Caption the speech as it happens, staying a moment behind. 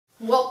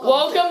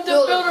Welcome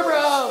to Builder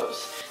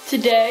Bros.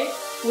 Today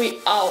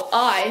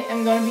I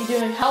am going to be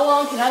doing how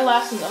long can I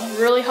last in a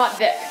really hot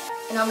deck.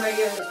 And I'm going to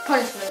give it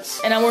punishments.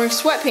 And I'm wearing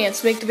sweatpants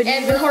to make the video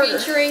even harder. And we're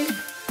featuring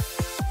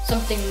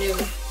something new.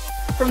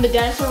 From the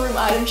Dinosaur Room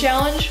Item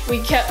Challenge,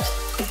 we kept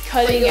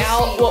cutting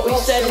out what we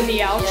said in the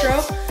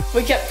outro.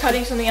 We kept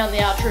cutting something out in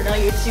the outro, now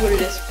you can see what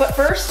it is. But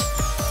first,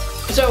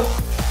 so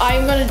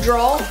I'm going to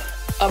draw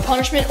a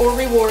punishment or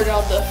reward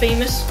out of the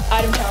famous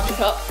Item Challenge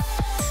cup.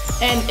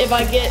 And if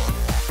I get,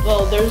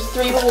 well, there's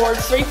 3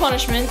 rewards, 3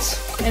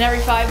 punishments, and every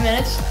 5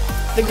 minutes,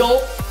 the goal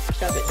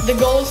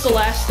is to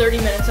last 30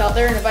 minutes out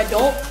there, and if I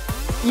don't,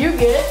 you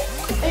get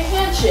a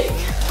handshake.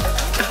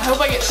 I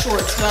hope I get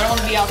shorts, because I don't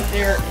want to be out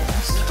there in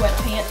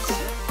sweatpants.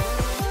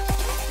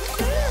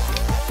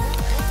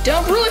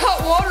 Dump really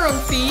hot water on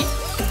feet.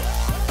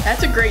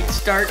 That's a great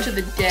start to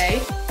the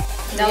day.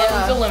 Now that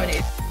one's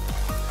eliminated.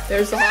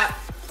 There's the hot.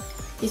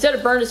 He said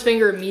it burned his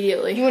finger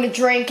immediately. You want to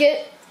drink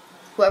it?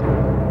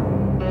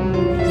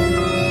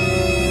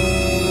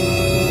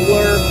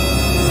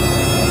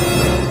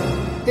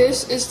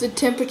 This is the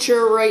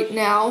temperature right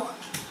now.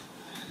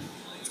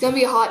 It's gonna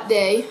be a hot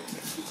day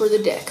for the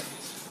deck.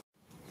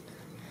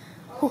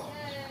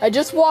 I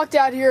just walked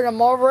out here and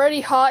I'm already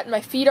hot and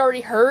my feet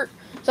already hurt.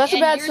 So that's a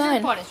bad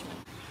sign.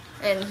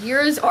 And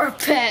here's our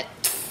pet.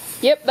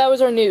 Yep, that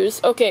was our news.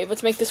 Okay,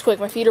 let's make this quick.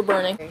 My feet are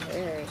burning.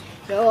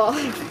 Go on.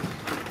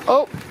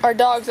 Oh, our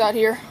dog's out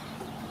here.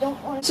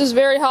 This is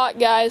very hot,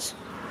 guys.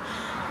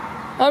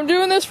 I'm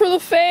doing this for the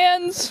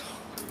fans.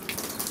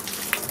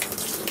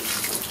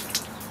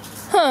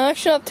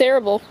 Actually not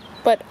terrible,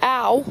 but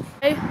ow.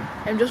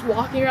 I'm just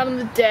walking around on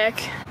the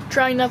deck,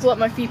 trying not to let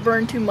my feet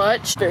burn too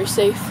much. Very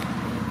safe.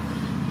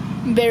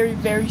 Very,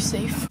 very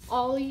safe.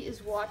 Ollie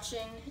is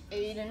watching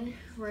Aiden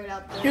right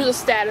out there. Here's a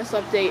status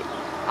update.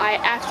 I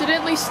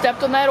accidentally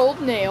stepped on that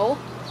old nail.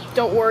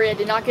 Don't worry, I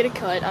did not get a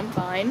cut. I'm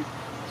fine.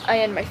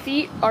 And my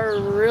feet are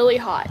really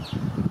hot.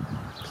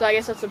 So I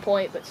guess that's the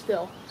point, but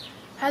still.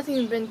 Hasn't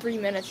even been 3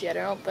 minutes yet,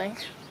 I don't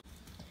think.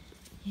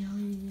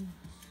 Aiden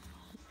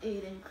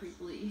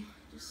creepily.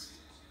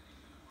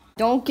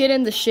 Don't get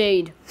in the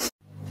shade.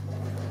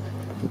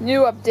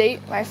 New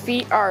update. My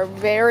feet are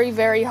very,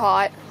 very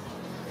hot.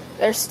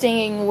 They're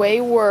stinging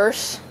way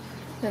worse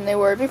than they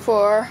were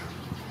before.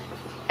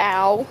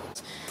 Ow.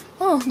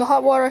 Oh, the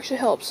hot water actually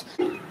helps.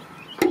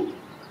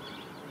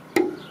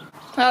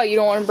 Oh, you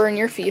don't want to burn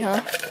your feet,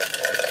 huh?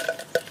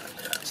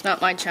 It's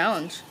not my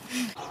challenge.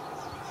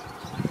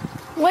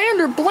 Lay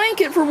under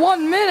blanket for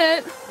 1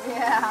 minute.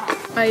 Yeah.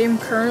 I am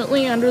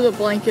currently under the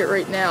blanket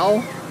right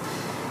now.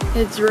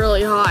 It's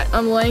really hot.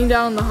 I'm laying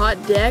down on the hot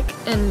deck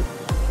and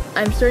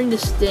I'm starting to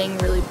sting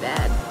really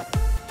bad.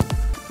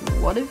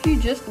 What if you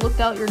just looked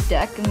out your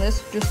deck and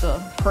this just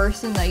a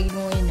person that you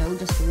don't really know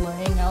just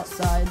laying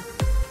outside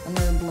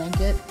under a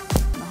blanket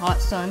in the hot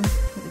sun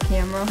with a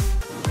camera?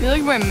 I feel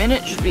like my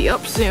minute should be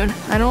up soon.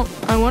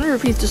 I wonder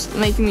if he's just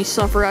making me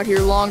suffer out here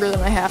longer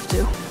than I have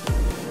to.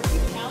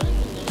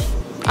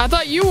 I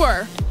thought you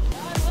were.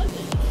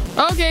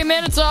 Okay,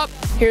 minute's up.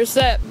 Here's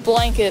that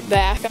blanket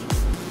back.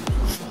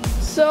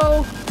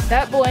 So,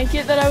 that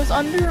blanket that I was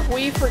under,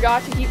 we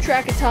forgot to keep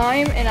track of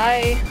time, and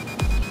I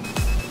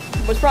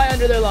was probably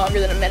under there longer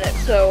than a minute,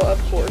 so of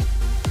course.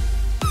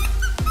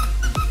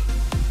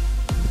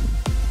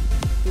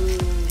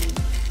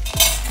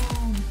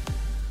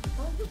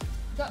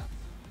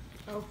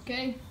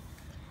 Okay.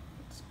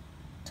 It's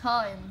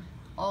time,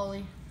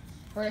 Ollie,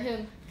 for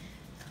him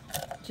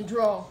to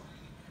draw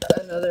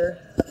another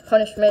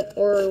punishment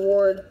or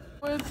reward.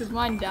 What if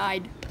mine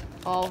died?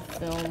 I'll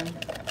film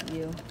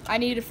you. I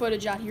needed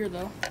footage out here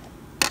though.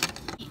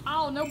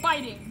 Oh, no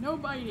biting, no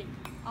biting.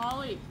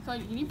 Ollie,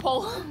 can you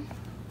pull him?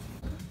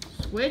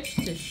 Switch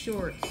to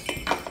shorts.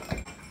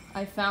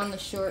 I found the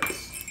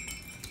shorts.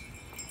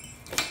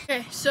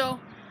 Okay, so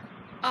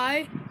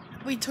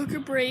we took a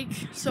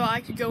break so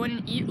I could go in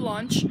and eat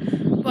lunch,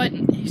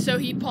 so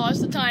he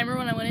paused the timer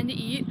when I went in to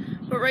eat,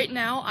 but right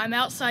now I'm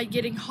outside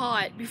getting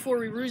hot before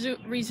we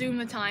resume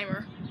the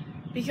timer.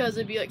 Because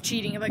it'd be like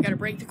cheating if I gotta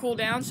break the cool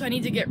down, so I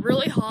need to get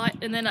really hot,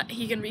 and then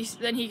he can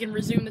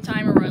resume the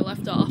timer where I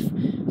left off.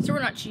 So we're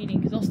not cheating,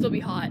 because I'll still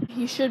be hot.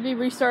 He should be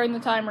restarting the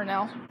timer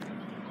now.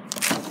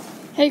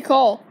 Hey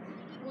Cole,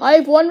 I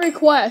have one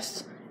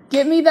request.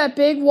 Get me that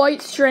big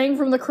white string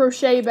from the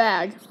crochet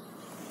bag.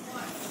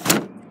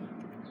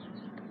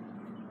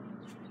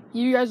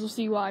 You guys will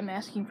see why I'm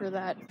asking for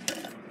that.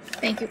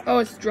 Thank you. Oh,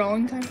 it's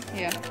drawing time?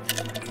 Yeah.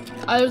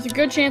 There's a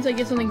good chance I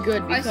get something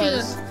good because...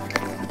 I see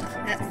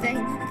that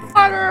thing.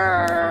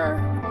 Water!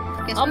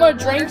 I'm gonna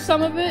drink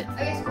some of it.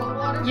 I guess cold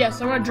water? Yes,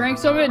 I'm gonna drink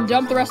some of it and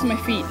dump the rest of my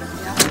feet.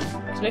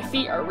 Yeah. So my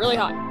feet are really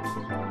hot.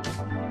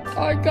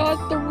 I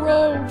got the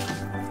robe.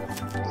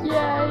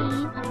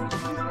 Yay.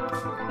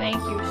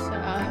 Thank you,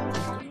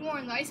 sir. It's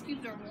warm. The ice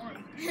cubes are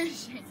warm.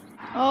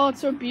 Oh,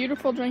 it's so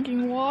beautiful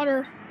drinking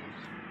water.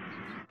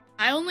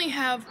 I only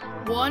have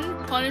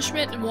 1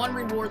 punishment and 1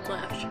 reward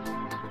left.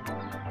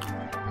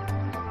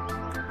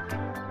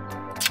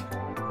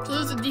 So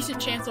there's a decent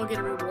chance I'll get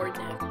a reward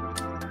now.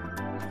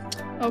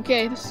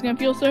 Okay, this is gonna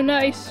feel so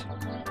nice.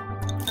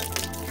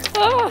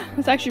 Ah,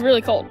 it's actually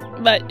really cold,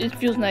 but it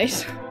feels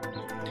nice.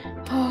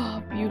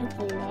 Oh,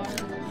 beautiful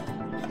water.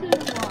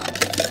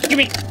 Give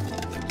me.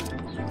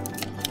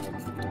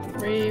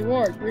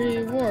 Reward,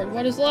 reward.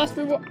 What is the last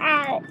reward?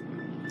 Ow!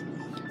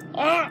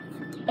 Ah!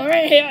 On my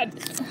head!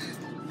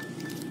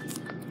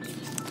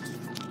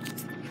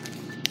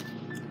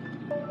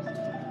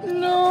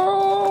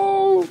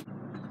 No!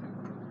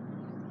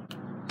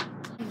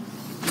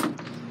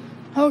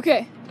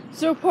 Okay,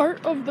 so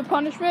part of the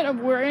punishment of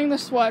wearing the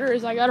sweater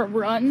is I gotta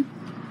run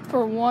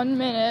for 1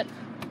 minute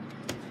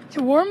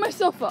to warm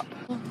myself up.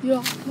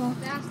 Yeah.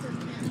 Faster.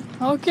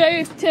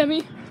 Okay,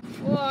 Timmy.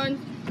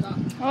 1.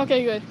 Stop.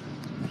 Okay, good.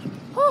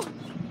 Oh.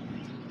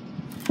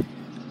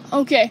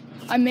 Okay,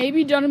 I may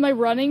be done with my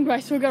running, but I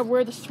still gotta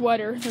wear the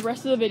sweater the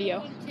rest of the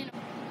video.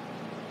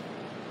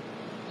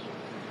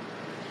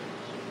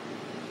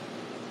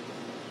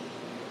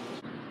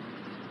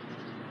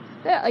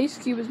 That ice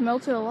cube has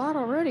melted a lot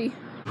already.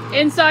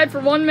 Inside for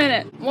 1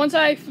 minute. Once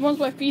my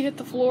feet hit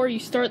the floor, you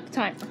start the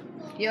timer.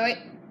 Yeah, wait.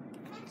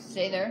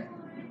 Stay there.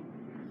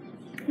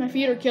 My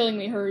feet are killing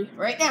me. Hurry.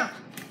 Right now.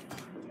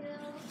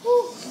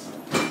 Whew.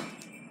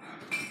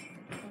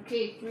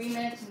 Okay, 3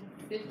 minutes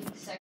and 50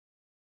 seconds.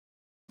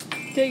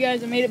 Okay,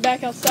 guys, I made it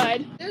back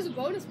outside. There's a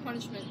bonus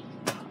punishment.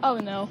 Oh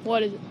no,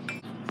 what is it?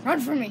 Run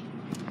from me.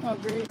 Oh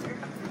great.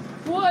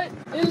 What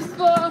is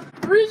the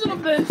reason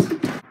of this?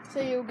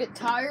 So you'll get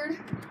tired.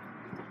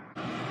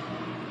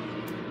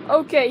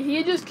 Okay,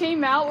 he just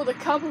came out with a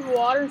cup of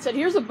water and said,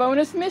 here's a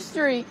bonus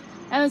mystery.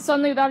 And then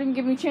suddenly, without even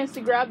giving me a chance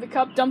to grab the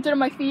cup, dumped it on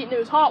my feet and it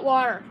was hot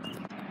water.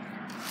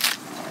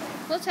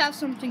 Let's have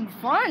something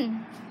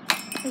fun.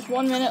 There's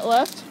 1 minute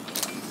left.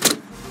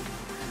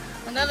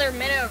 Another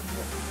minute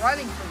of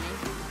running for me.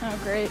 Oh,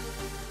 great.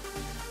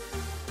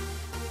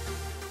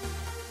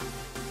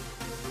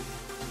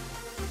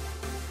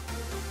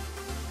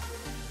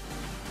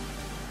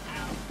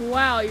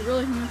 Wow, you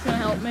really think that's gonna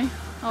help me?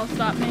 Oh,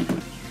 stop me.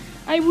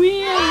 I win!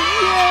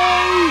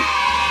 Yay!